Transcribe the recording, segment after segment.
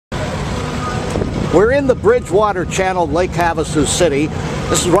We're in the Bridgewater Channel, Lake Havasu City.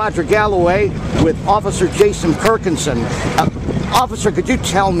 This is Roger Galloway with Officer Jason Perkinson. Officer, could you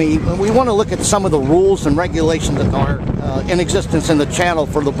tell me, we want to look at some of the rules and regulations that are in existence in the channel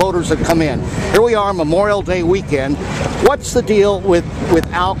for the boaters that come in. Here we are, Memorial Day weekend. What's the deal with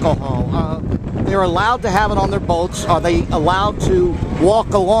alcohol? They're allowed to have it on their boats. Are they allowed to walk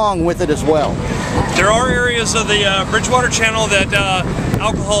along with it as well? There are areas of the Bridgewater Channel that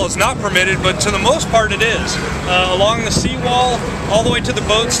alcohol is not permitted, but to the most part it is. Along the seawall, all the way to the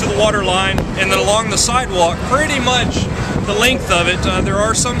boats, to the water line, and then along the sidewalk, pretty much the length of it. There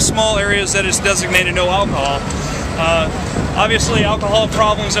are some small areas that is designated no alcohol. Obviously, alcohol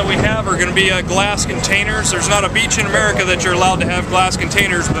problems that we have are going to be glass containers. There's not a beach in America that you're allowed to have glass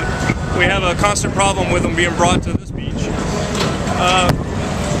containers, but we have a constant problem with them being brought to this beach.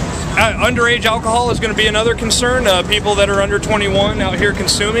 Underage alcohol is going to be another concern. People that are under 21 out here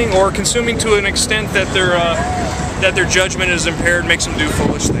consuming, or consuming to an extent that their judgment is impaired, makes them do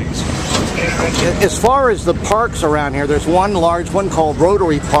foolish things. As far as the parks around here, there's one large one called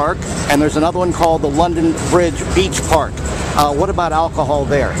Rotary Park, and there's another one called the London Bridge Beach Park. What about alcohol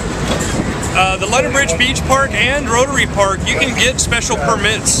there? The London Bridge Beach Park and Rotary Park, you can get special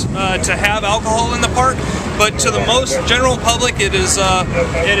permits to have alcohol in the park, but to the most general public, it is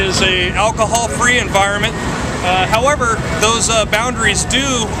a alcohol-free environment. However, those boundaries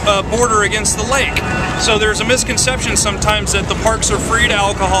do border against the lake, so there's a misconception sometimes that the parks are free to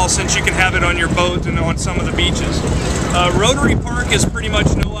alcohol since you can have it on your boat and on some of the beaches. Rotary Park is pretty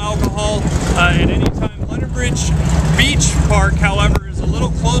much no alcohol at any time. London Bridge Beach Park, however, is a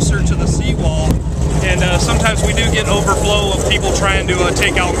little closer to the seawall, and sometimes we do get overflow of people trying to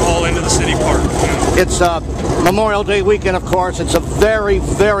take alcohol into the city park. It's Memorial Day weekend, of course. It's a very,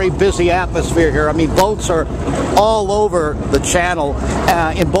 very busy atmosphere here. I mean, boats are all over the channel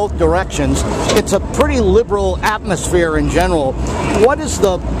in both directions. It's a pretty liberal atmosphere in general. What is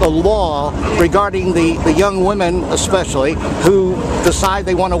the law regarding the young women, especially, who decide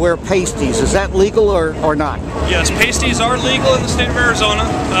they want to wear pasties? Is that legal or not? Yes, pasties are legal in the state of Arizona.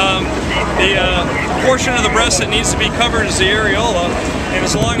 The portion of the breast that needs to be covered is the areola, and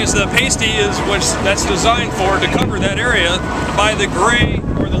as long as the pasty is what that's designed for to cover that area, by the gray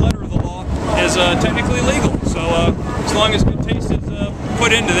or the letter of the law, is technically legal. So as long as good taste is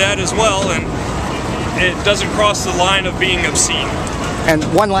put into that as well, and it doesn't cross the line of being obscene. And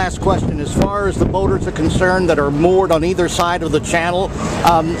one last question, as far as the boaters are concerned that are moored on either side of the channel,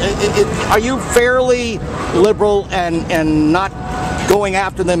 are you fairly liberal and not going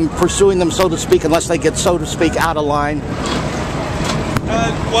after them, pursuing them, so to speak, unless they get, so to speak, out of line?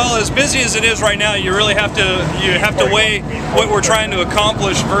 Well, as busy as it is right now, you really have to weigh what we're trying to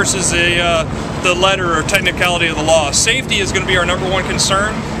accomplish versus the letter or technicality of the law. Safety is going to be our number one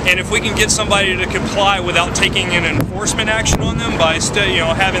concern, and if we can get somebody to comply without taking an enforcement action on them by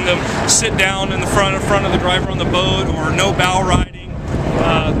having them sit down in the front of the driver on the boat, or no bow riding,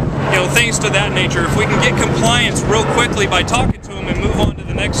 things to that nature. If we can get compliance real quickly by talking to them and move on to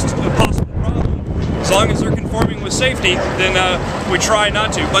the next possible problem, as long as they're conforming with safety, then we try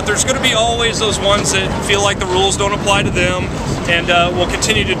not to. But there's going to be always those ones that feel like the rules don't apply to them, and we'll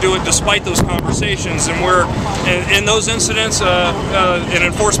continue to do it despite those conversations. And in those incidents, an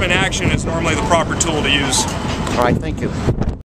enforcement action is normally the proper tool to use. All right, thank you.